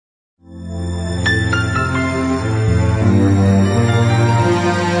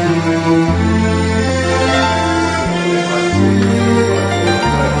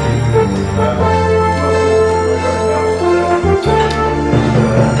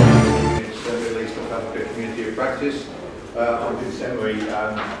practice. I'm in December,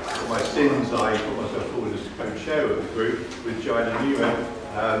 for my sins, I put myself forward as co-chair of the group with Joanna Newman.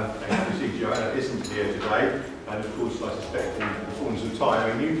 And you see Joanna isn't here today, and of course I suspect in the fullness of time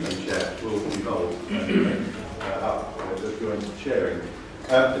a new co-chair will evolve up as joint chairing.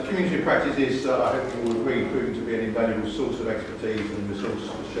 The community of practice is, I hope you will agree, proving to be an invaluable source of expertise and resource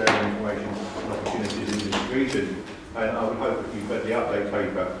for sharing information and opportunities in this region. And I would hope that you've read the update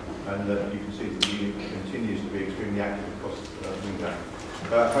paper and that you can see that the unit continues to be extremely active across MENA.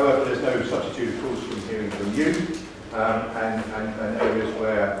 However, there's no substitute, of course, from hearing from you and areas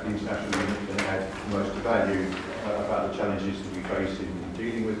where the international unit can add most value about the challenges that we face in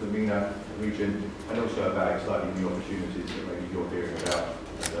dealing with the MENA region, and also about exciting new opportunities that maybe you're hearing about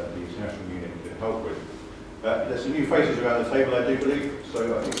that the international unit can help with. There's some new faces around the table, I do believe,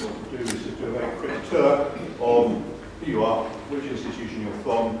 so I think what we'll do is just do a very quick tour of who you are, which institution you're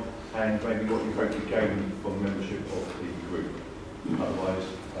from, and maybe what you hope to gain from membership of the group. Otherwise,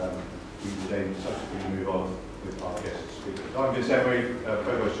 we will then subsequently move on with our guest speakers. I'm Vince Emery,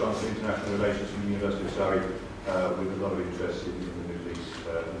 Provost Chancellor of International Relations from the University of Surrey, with a lot of interest in the Middle East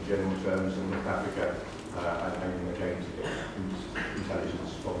in general terms, and North Africa, and aiming again to get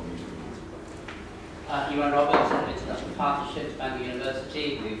intelligence from these regions. Ewan Roberts from International Partnerships, Bangor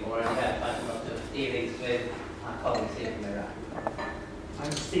University. We've already had quite a lot of dealings with our colleagues here from Iraq.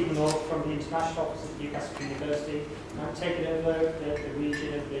 I'm Stephen North from the International Office at Newcastle University. I've taken over the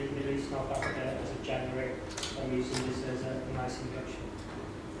region of the Middle East and North Africa as of January. I'm using this as a nice introduction.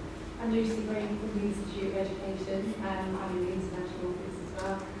 I'm Lucy Green from the Institute of Education. I'm in the International Office as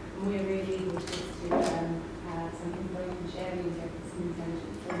well. And we're really able to some info and sharing and getting some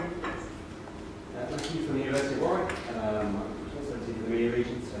intelligence from it. Matthew from the University of Warwick. I'm responsible for the MENA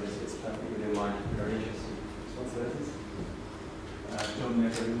region, so it's perfectly within my very interests and responsibilities. John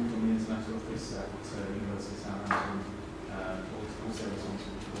Neville from the International Office at University of Southampton, also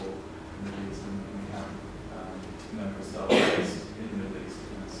responsible for the Middle East, and we have a number of staff based in the Middle East,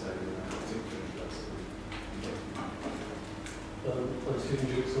 so particularly interested. I'm Stephen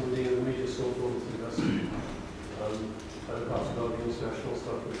Jukes from the Media School of University. I look after the international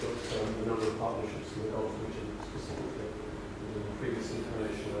stuff. We've got a number of partnerships in the Gulf region specifically. In the previous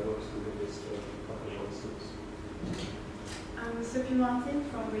incarnation, I worked in the Middle East for a couple of months. I'm Sophie Martin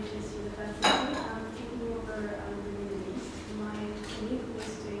from Regis University. I'm taking over the Middle East. My colleague who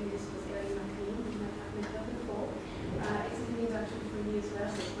was doing this was Iraqi, whom I have met her before. It's a good introduction for me as well,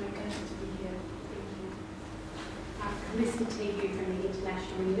 so it's my pleasure to be here. Thank you. I'm Felicity Teague from the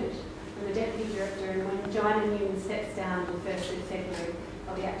International Unit. I'm the Deputy Director, and when Joanna Newman steps down on the 1st of February,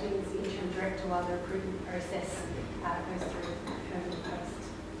 I'll be acting as the Interim Director while the recruitment process goes through a permanent post.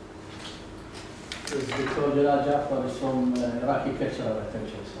 This is Victoria Jafar from Iraqi Cultural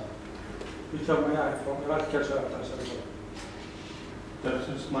Attache. Victor Maya from Iraqi Cultural Attache.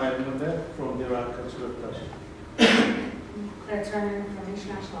 Dr. Ismail Nader from the Iraqi Cultural Attache. Claire Turner from the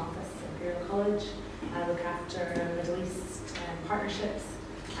International Office at Imperial College. I look after Middle East partnerships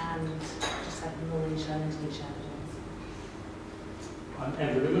and just have knowledge and challenges. I'm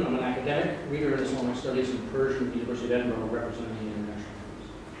Andrew Newman. I'm an academic, reader in Islamic Studies in Persian at the University of Edinburgh, representing the international.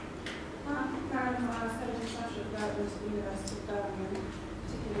 Karen Mosa, Head of International Development at the University of Birmingham,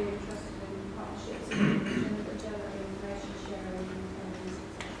 particularly interested in partnerships in the region that generate information sharing and intelligence.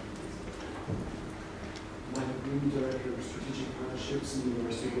 I'm the Director of Strategic Partnerships in the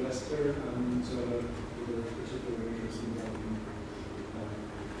University of Leicester, and with a particular interest in developing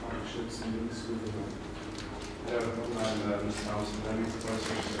partnerships in the School of Law. I'm Mr. Thompson. I'm the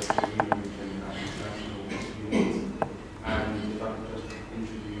Professor of the MENA region at International Unit, and if I could just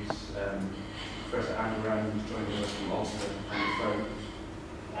introduce Professor Anne Moran, who's joining us from Ulster on the phone.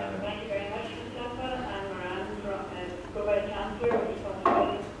 Thank you very much, Mustafa. Anne Moran, Provost Chancellor with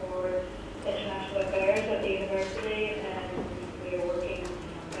responsibility for international affairs at the university, and we are working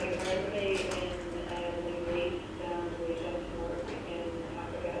very hardly in the Middle East, and we've done some work in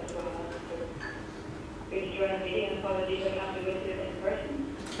Africa as well. So please join the meeting, and apologies I can't be with you in person.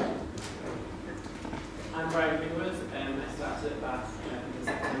 I'm Brian Greenwood. I started back in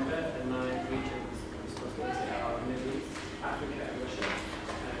September, and my region responsibility are Middle East, Africa, and Russia.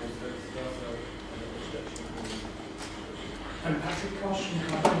 I'm Patrick Kosh from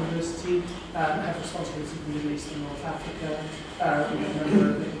Cardiff University. I have responsibility for the Middle East and North Africa. We have a number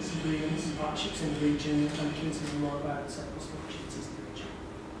of agreements and partnerships in the region, and keen to learn more about possible opportunities in the region.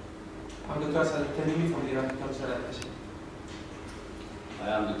 I'm Dr. Asad Kanimi from the Iraqi Cultural Attache. I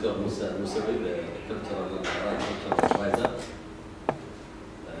am Dr. Mosa, the cultural advisor.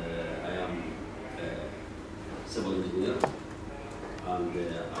 I am a civil engineer, and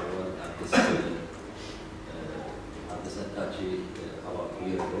I work at this this Attache about a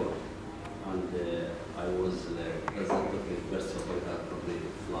year ago, and I was president of the University of Iraq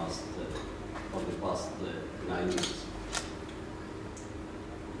for the past 9 years.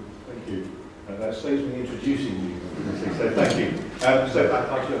 Thank you. That saves me introducing you, so thank you. So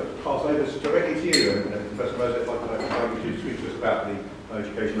I'd like to pass over directly to you, and Professor Mosa, if I'd like you to speak to us about the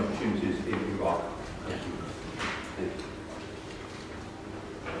education opportunities in Iraq. Thank you.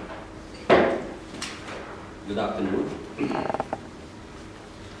 Good afternoon.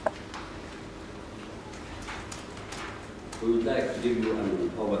 We would like to give you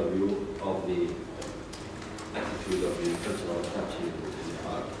an overview of the attitude of the cultural Attache in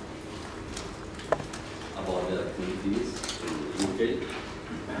Iraq, about their activities in the UK,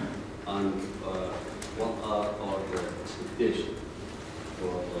 and what are our expectations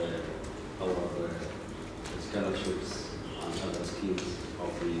for our scholarships and other schemes of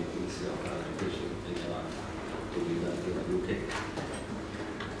the Ministry of Higher Education in Iraq to be done in the UK.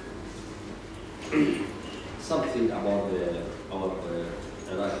 Something about our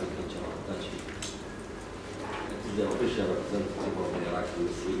Iraqi cultural Attache. It is the official representative of the Iraqi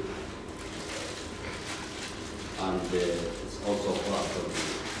Ministry, and it's also part of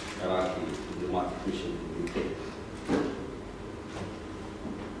the Iraqi diplomatic mission in the UK.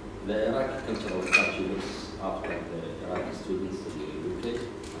 The Iraqi cultural Attache looks after the Iraqi students in the UK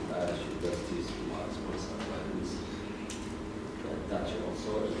and Irish universities who are sponsored by the ministry. The Attache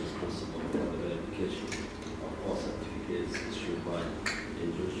also is responsible for the verification of all certificates issued by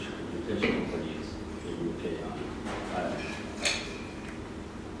Jewish education bodies in the UK and Ireland.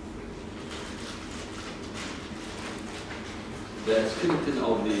 The skeleton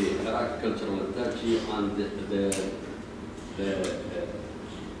of the Iraqi cultural Attache and the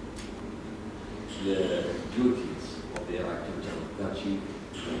duties of the Iraqi cultural Attache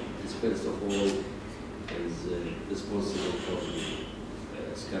is, first of all, is responsible for the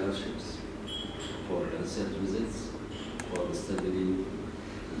scholarships, for the research visits, for the study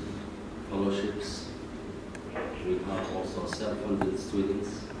fellowships. We have also self-funded students.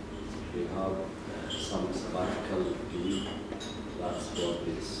 We have some sabbatical leave. That's for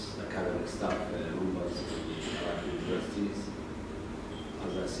these academic staff members of the Iraqi universities.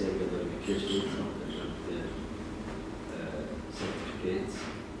 As I said, the verification of the certificates,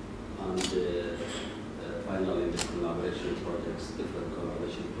 and finally the collaboration projects, different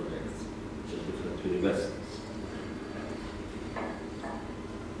collaboration projects with different universities.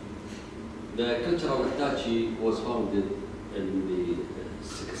 The cultural Attache was founded in the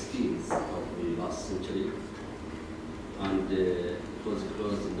 16th of the last century, and it was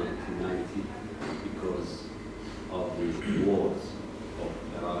closed in 1990 because of the wars of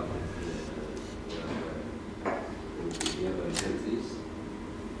Iraq with the neighboring countries.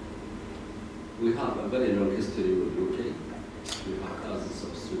 We have a very long history with UK. We have thousands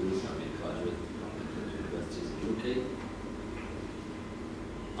of students having graduated from the universities in UK.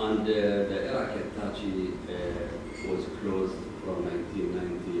 And the Iraqi Attache was closed from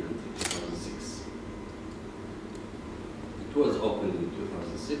 1990 until 2006. It was opened in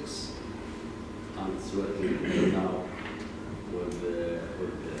 2006, and it's working now with a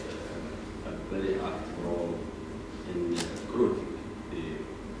very active role in recruiting the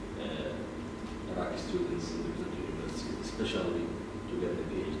Iraqi students in different universities, especially to get the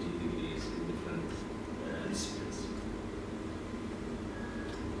PhD degrees in different disciplines.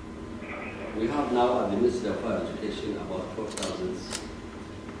 We have now at the Ministry of Higher Education about 4,000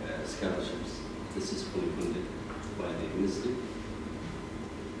 scholarships. This is fully funded by the ministry.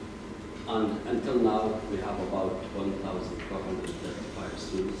 And until now, we have about 1,435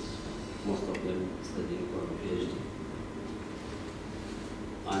 students, most of them studying for a PhD.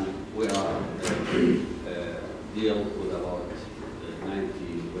 And we are deal with about 90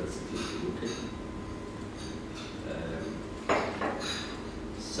 universities in the UK.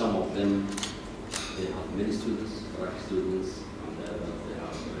 Some of them, they have many students, Iraqi students, and the others, they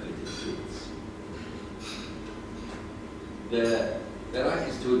have related students. The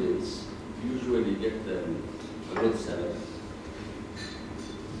Iraqi students usually get a good salary,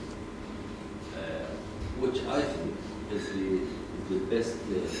 which I think is the best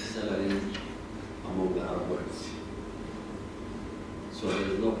salary among the Arab worlds. So there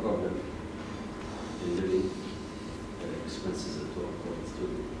is no problem in living expenses at all for the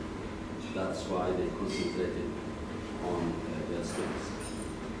student. That's why they concentrated on their studies.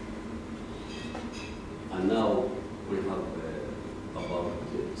 And now we have about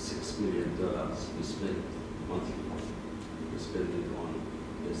 $6 million we spend monthly. We spend it on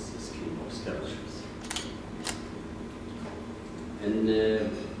this scheme of scholarships. And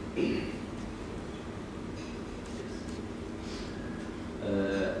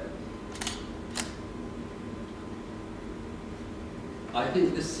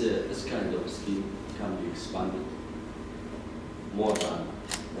think this kind of scheme can be expanded more than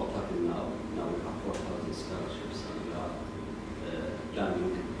what happened now. Now we have 4,000 scholarships, and we are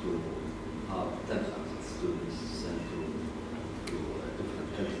planning to have 10,000 students sent to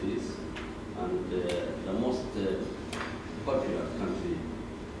different countries. And the most popular country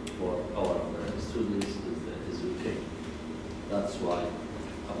for our students is UK. That's why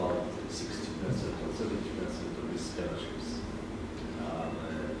about 60% or 70% of these scholarships are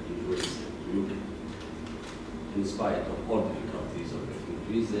usually in UK. In spite of all difficulties of getting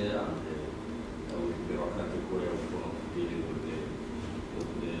visa and with bureaucratic way of dealing with the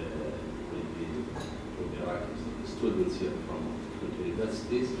Iraqi students here from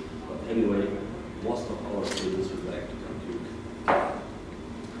universities. But anyway, most of our students would like to come to UK.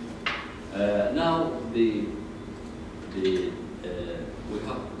 Now we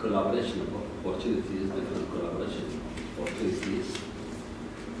have collaboration opportunities, different collaboration opportunities.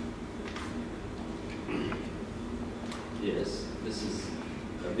 Yes, this is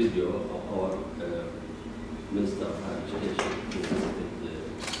a video of our Minister of Higher Education who visited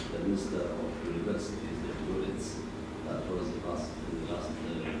the Minister of Universities, the Florence. That was in the last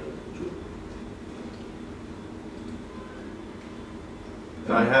June.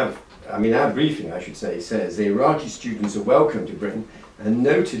 Our briefing, I should say, says the Iraqi students are welcome to Britain and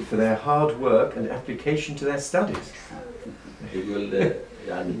noted for their hard work and application to their studies. يقول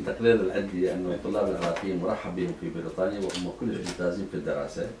يعني التقرير الأدلي أن الطلاب العراقيين مرحب بهم في بريطانيا وهم كلش ممتازين في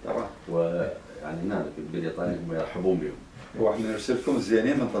الدراسة. طبعا. ويعني هنا في بريطانيا هم يرحبون بهم. واحنا نرسلكم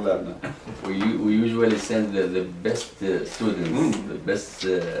الزينين من طلابنا. We usually send the best students, the best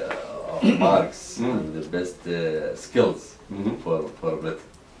marks, and the best skills for Britain.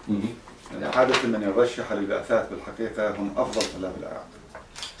 يعني عادة من يرشح للبعثات بالحقيقة هم أفضل طلاب العراق.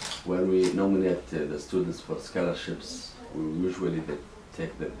 When we nominate the students for scholarships, we usually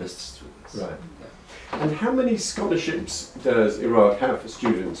take the best students. Right. And how many scholarships does Iraq have for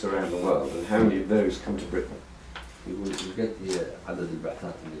students around the world, and how many of those come to Britain? يقول مش قد هي عدد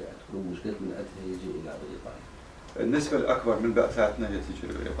البعثات اللي يدخلون مش قد من قدها يجي إلى بريطانيا. النسبة الأكبر من بعثاتنا هي تجي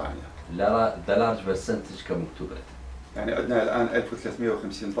لبريطانيا. The large percentage coming to Britain. يعني عندنا الآن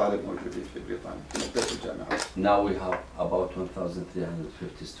 1350 طالب موجودين في بريطانيا في مختلف الجامعات. Now we have about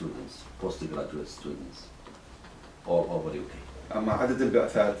 1,350 students, postgraduate students, all over UK. أما عدد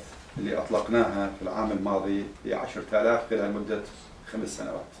البعثات اللي أطلقناها في العام الماضي هي 10,000 خلال مدة 5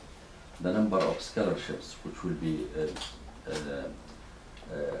 سنوات. The number of scholarships which will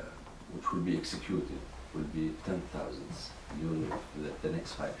be executed will be 10,000 during the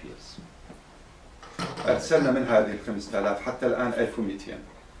next 5 years. أرسلنا من هذه 5,000 حتى الآن 1200.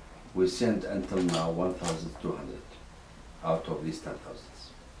 We sent until now 1,200 out of these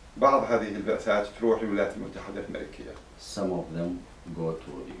 10,000. بعض هذه البعثات تروح للولايات المتحدة الأمريكية. Some of them go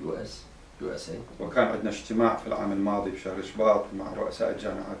to the USA. وكان عندنا اجتماع في العام الماضي بشهر شباط مع رؤساء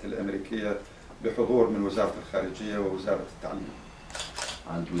الجامعات الأمريكية بحضور من وزارة الخارجية ووزارة التعليم.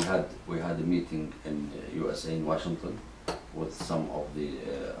 And we had a meeting in USA in Washington with some of the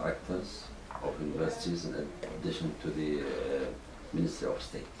rectors of universities in addition to the Ministry of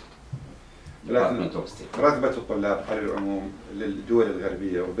State. Department of State. راتبة الطلاب على العموم للدول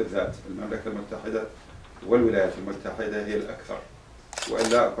الغربية وبالذات المملكة المتحدة والولايات المتحدة هي الأكثر.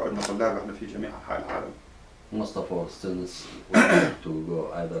 وإلا عندنا طلاب احنا في جميع أنحاء العالم. Most of our students want to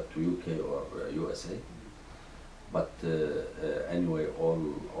go either to UK or USA, but anyway,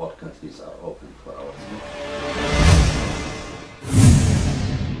 all countries are open for our students.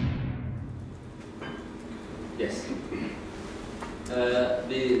 Yes.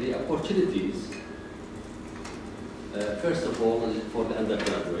 The opportunities, first of all, for the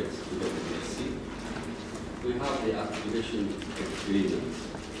undergraduates to go to BSc, we have the activation agreement.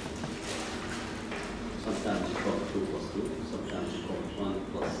 Sometimes you call it 2 plus 2, sometimes you call it 1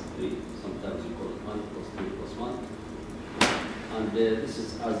 plus 3, sometimes you call it 1 plus 2 plus 1. And this is,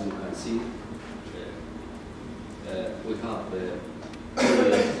 as you can see, we have 2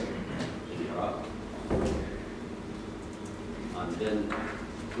 years in Iraq, and then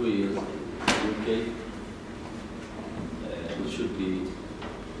 2 years in UK, which should be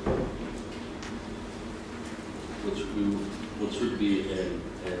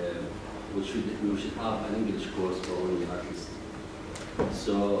we should have an English course for all Iraqis.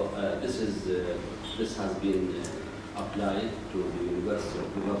 So this has been applied to the University of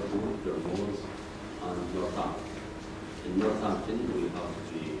Liverpool, Mosa, and Northampton. In Northampton, we have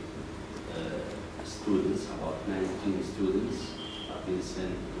the students, about 19 students, have been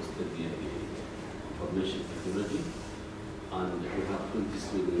sent to study the information technology, and we have 20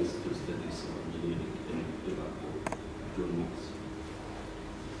 students to study civil engineering in Liverpool during weeks.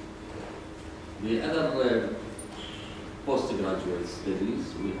 The other postgraduate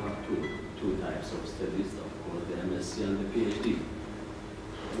studies, we have two types of studies, of course, the MSc and the PhD.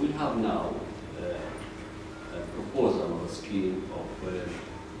 We have now a proposal or a scheme of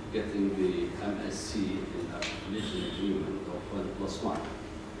getting the MSc in articulation agreement of 1+1.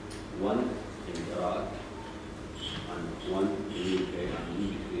 One in Iraq and one in the UK, and in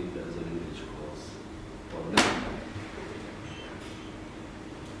between there is an English course for them.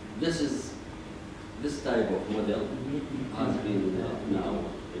 This type of model has been now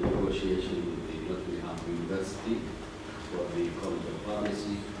in negotiation with the Nottingham University for the College of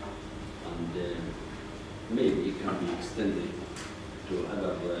Pharmacy, and maybe it can be extended to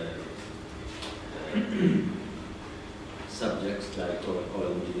other subjects like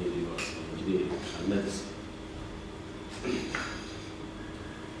oil engineering or civil engineering and medicine.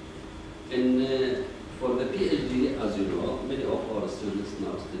 For the PhD, as you know, many of our students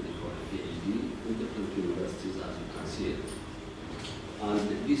now study for a PhD in different universities, as you can see it.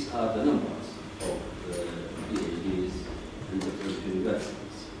 And these are the numbers of PhDs in different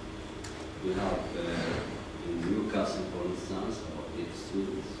universities. We have in Newcastle, for instance, about 8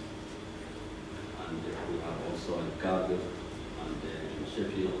 students. And we have also in Cardiff and in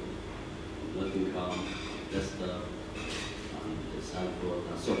Sheffield, Nottingham, Leicester, and Sanford,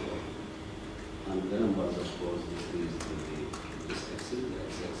 and so forth. And the numbers, of course, increased with the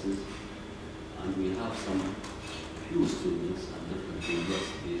x-axis, and we have some few students at different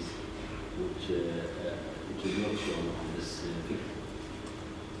universities, which is not shown on this figure.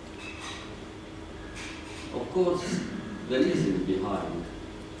 Of course, the reason behind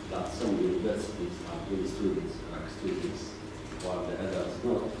that some universities have many students, Iraqi students, while the others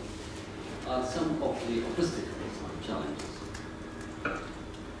not, are some of the obstacles and challenges.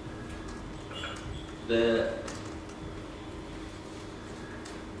 The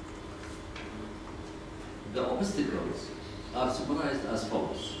obstacles are summarized as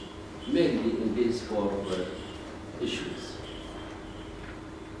follows, mainly in these 4 issues.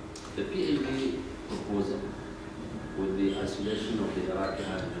 The PhD proposal, with the isolation of the Iraqi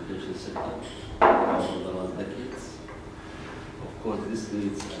higher education sector over the last decades. Of course, this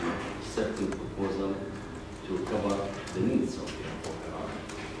needs a certain proposal to cover the needs of Iraq.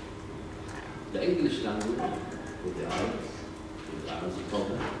 The English language, with the IELTS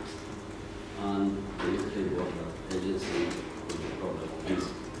problem, and the UK Border Agency with the problem of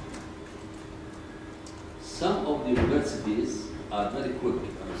visa. Some of the universities are very quick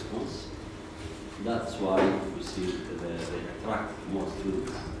in response. That's why you see they attract more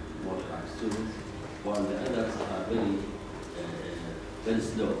students, more Iraqi students, while the others are very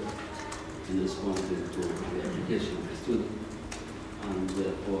slow in responding to the application of the student, and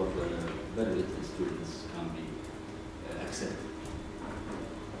therefore very little students can be accepted.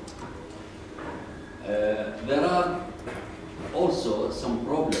 There are also some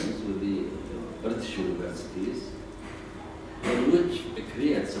problems with the British universities, in which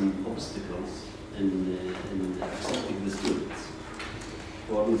create some obstacles in accepting the students.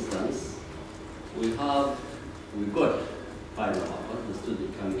 For instance, we got final offers. The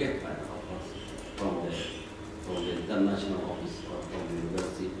student can get final offers from the international office or from the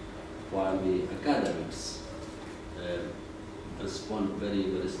university, while the academics respond very,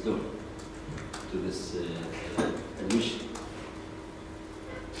 very slowly to this admission.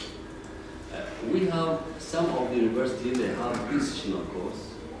 We have some of the universities, they have decisional course,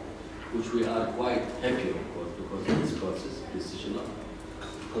 which we are quite happy, of course, because this course is decisional,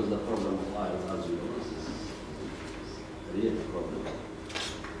 because the problem of IELTS, as you know, is a real problem.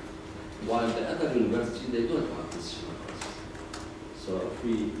 While the other universities, they don't have decisional courses. So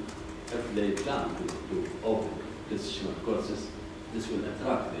if they plan to open decisional courses, this will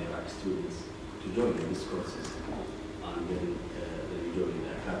attract the Iraqi students to join these courses and then enjoy the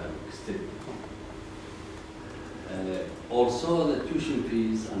academic study. Also, the tuition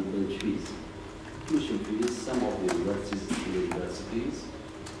fees and bench fees. Tuition fees, some of the universities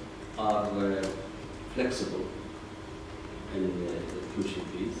are flexible in the tuition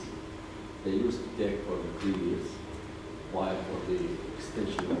fees. They used to take for the 3 years, while for the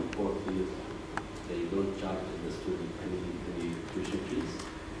extension of 4th year, they don't charge the student any tuition fees,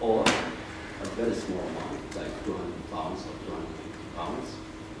 or a very small amount, like £200 or £250,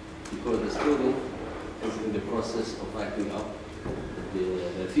 because the student is in the process of writing up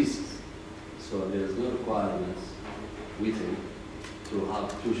the thesis. So there is no requirements, we think, to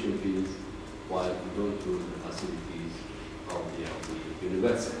have tuition fees while you don't use the facilities of the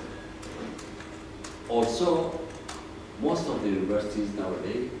university. Also, most of the universities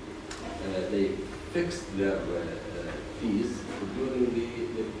nowadays, they fix their fees during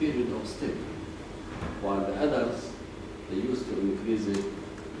the period of study. while the others, they used to increase it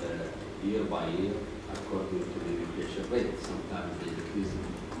year by year according to the inflation rate. Sometimes they increase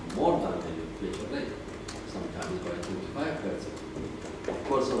it more than the inflation rate, sometimes by 25%. Of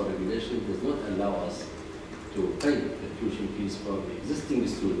course, our regulation does not allow us to pay the tuition fees for the existing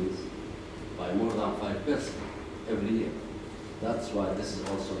students by more than 5% every year. That's why this is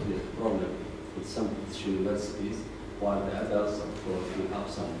also a problem with some universities, while the others, of course, we have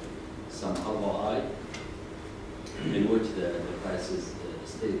some ROI in which the prices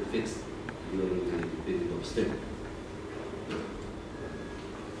stay fixed during the period of study.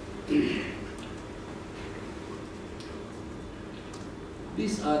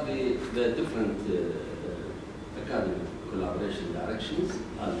 These are the different academic collaboration directions,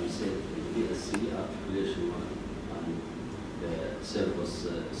 as we said, the BSc, articulation one, and the service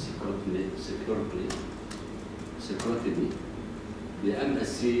security. The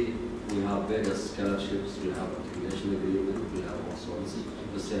MSc, we have various scholarships, we have articulation agreement, we have also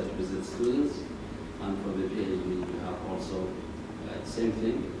research visit students, and for the PhD we have also same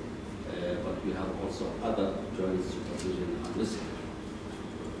thing, but we have also other joint supervision and research.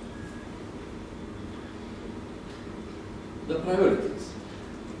 The priorities.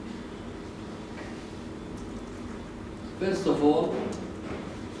 First of all,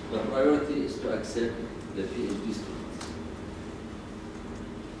 the priority is to accept the PhD students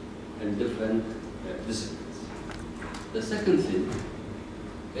in different disciplines. The second thing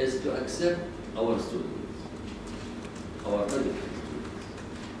is to accept our students, our medical students,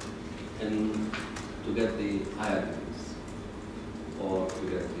 and to get the higher degrees or to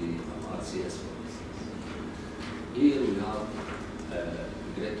get the RCS, for instance. Here we have a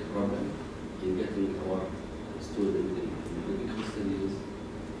great problem in getting our students in medical studies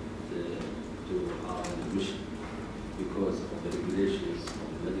to have an admission because of the regulations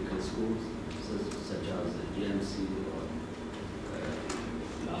of the medical schools, such as the GMC or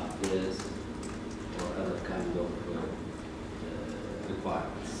lab test or other kind of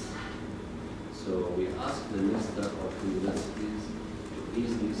requirements. So we ask the Minister of Universities to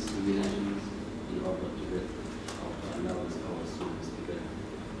ease these regulations in order to get allow our students to get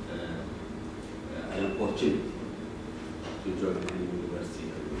an opportunity to join any university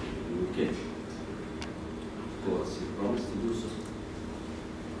in the UK. Of course, he promised to do so.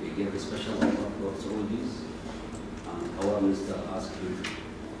 He gave a special offer for Saudis, and our minister asked him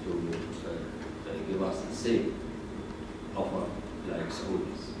to give us the same offer like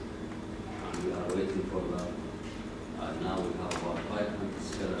Saudis. And we are waiting for that. Now we have about 500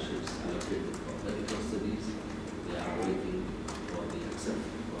 scholarships allocated for medical studies. They are waiting for the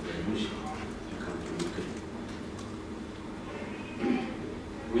acceptance, for the admission to come to UK.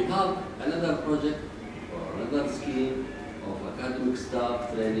 We have another project or another scheme of academic staff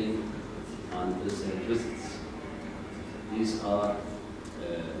training and research visits. These are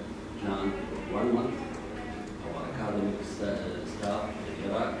planned for 1 month. Our academic staff in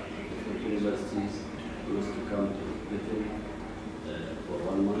Iraq at different universities used to come to Britain for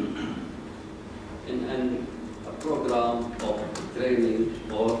 1 month. And a program of training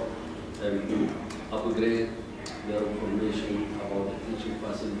or upgrade their information about the teaching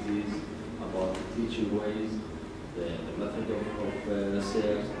facilities, about the teaching ways, the method of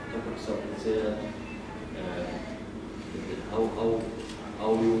research, topics of research,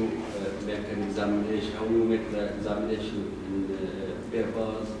 how you make an examination, how you make the examination in the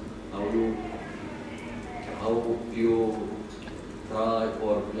papers, how you try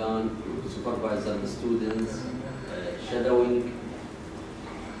or plan to supervise the students, shadowing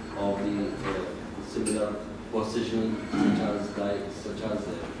of the similar positions, such as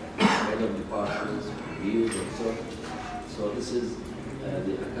head of departments, reviews, and so on. So this is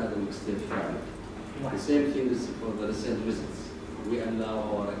the academic state plan. The same thing is for the research visits. We allow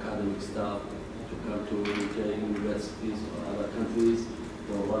our academic staff to come to UK universities or other countries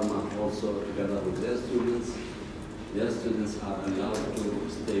for 1 month also together with their students. Their students are allowed to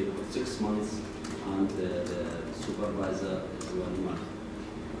stay for 6 months and the supervisor is 1 month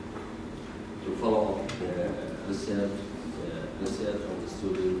to follow up the research of the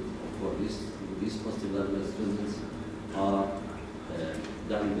student. For these postgraduate students are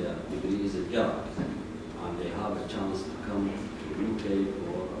done their degrees in Iraq and they have a chance to come to UK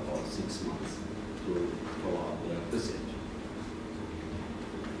for about 6 months to follow up their research.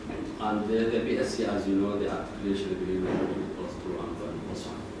 And the BSc, as you know, the articulation agreement between +2 and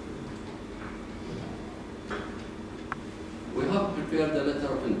 +1. We have prepared a letter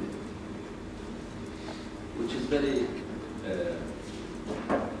of intent, which is very,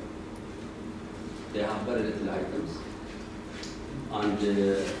 they have very little items, and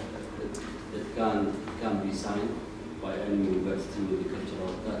it can be signed by any university with a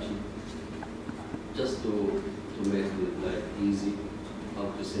cultural attache, just to make it like easy how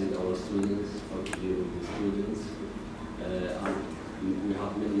to send our students, how to deal with the students. And we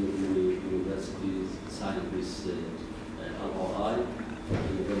have many universities sign this LOI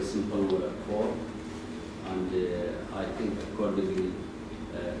in a very simple form, and I think accordingly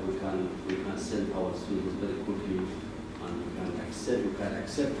we can send our students very quickly, and we can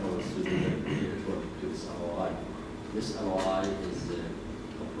accept our students very quickly according to this LOI. This LOI is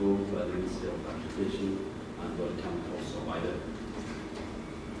approved by the Ministry of Education and welcomed also by them.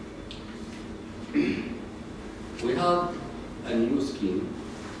 We have a new scheme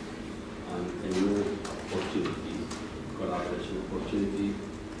and a new opportunity, collaboration opportunity,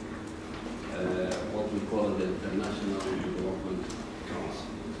 what we call the International Development Council.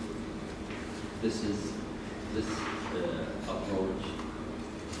 This approach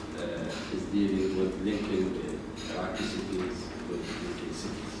is dealing with linking Iraqi cities with UK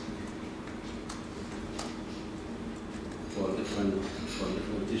cities for different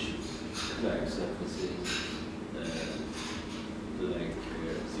issues like services, like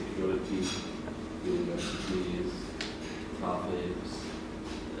security, universities, traffic,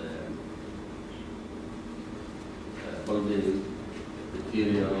 building,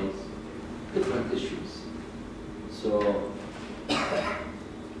 materials, different issues. So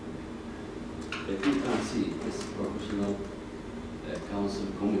if you can see this professional council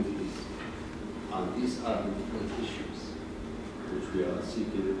committees, and these are the different issues which we are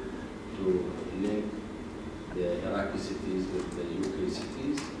seeking to link the Iraqi cities with the UK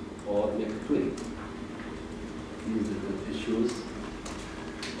cities or make a twin. These different issues,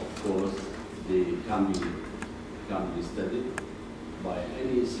 of course, they can be studied by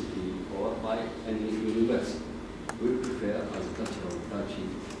any city or by any university. We prefer, as a cultural attache,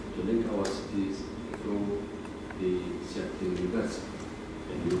 to link our cities through the certain university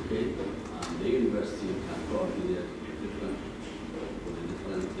in the UK, and the university can coordinate with the different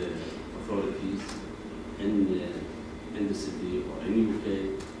authorities in the city or in the UK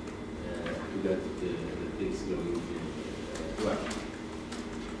to get the things going well.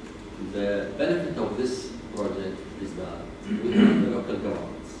 The benefit of this project is that we have the local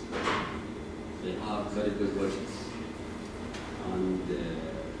governments. They have very good budgets, and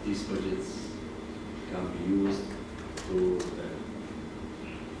these budgets can be used to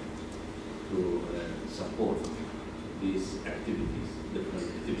support these activities, different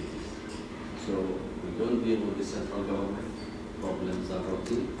activities. So we don't deal with the central government. Problems are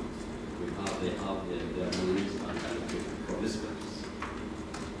routine. They have their needs and allocated for this purpose.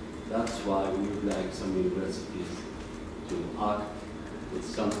 That's why we would like some universities to act with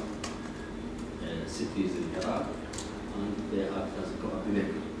some cities in Iraq, and they act as a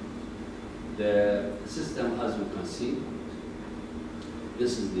coordinator. The system, as you can see,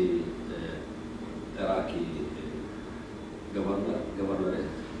 this is the Iraqi governorate,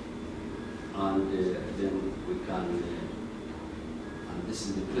 and then we can, and this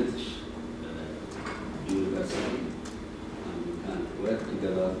is the British university, and we can work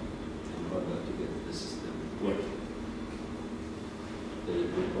together in order to get the system working.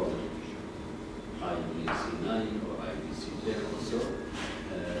 We call it IBC9 or IBC10 also.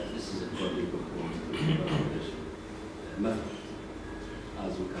 This is according to the collaboration method.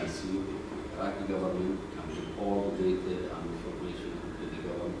 As you can see, the Iraqi government can give all the data and information to the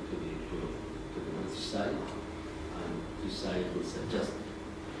government, to the British side, and this side will suggest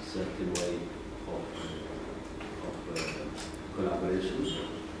a certain way of collaboration,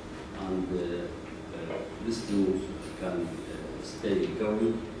 and this move can stay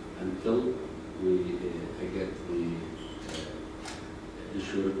going until we get the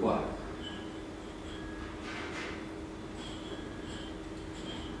issue required.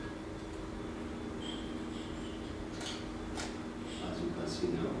 As you can see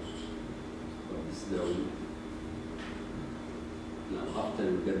now, from this drawing. Now, after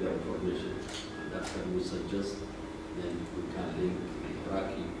we get the information, and after we suggest, then we can link the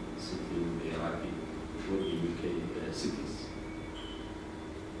Iraqi city with the Iraqi with the UK cities.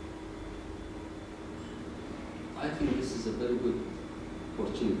 I think this is a very good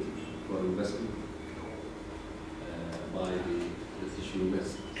opportunity for investment by the British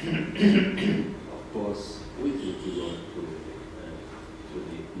universities. Of course, we think we go to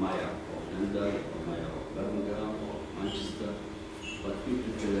the Mayor of London or Mayor of Birmingham or Manchester, but we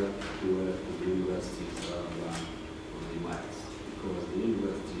prefer to work with the universities rather than with the mayors, because the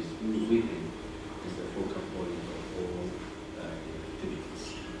universities we think is the focal point of all activities.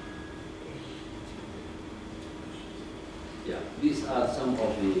 Yeah, these are some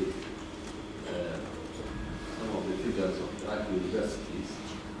of the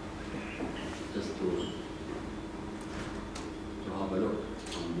just to have a look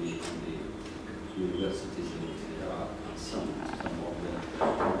on the universities in Iraq and some of the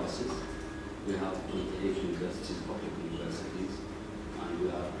campuses. We have 28 universities, public universities, and we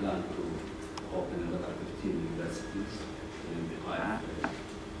have planned to open another 15 universities in the pipe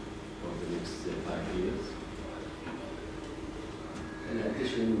for the next 5 years. In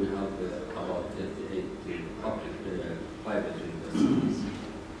addition, we have about 38 private universities.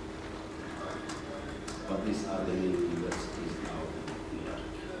 But these are the main universities now in Iraq.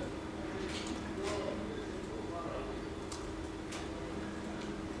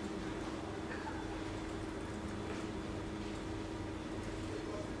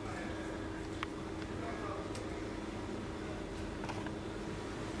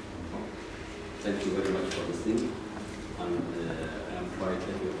 Thank you very much for listening, and I am quite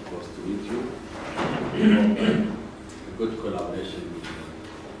happy, of course, to meet you. A good collaboration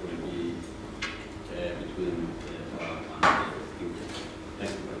will be between Iraq and the future.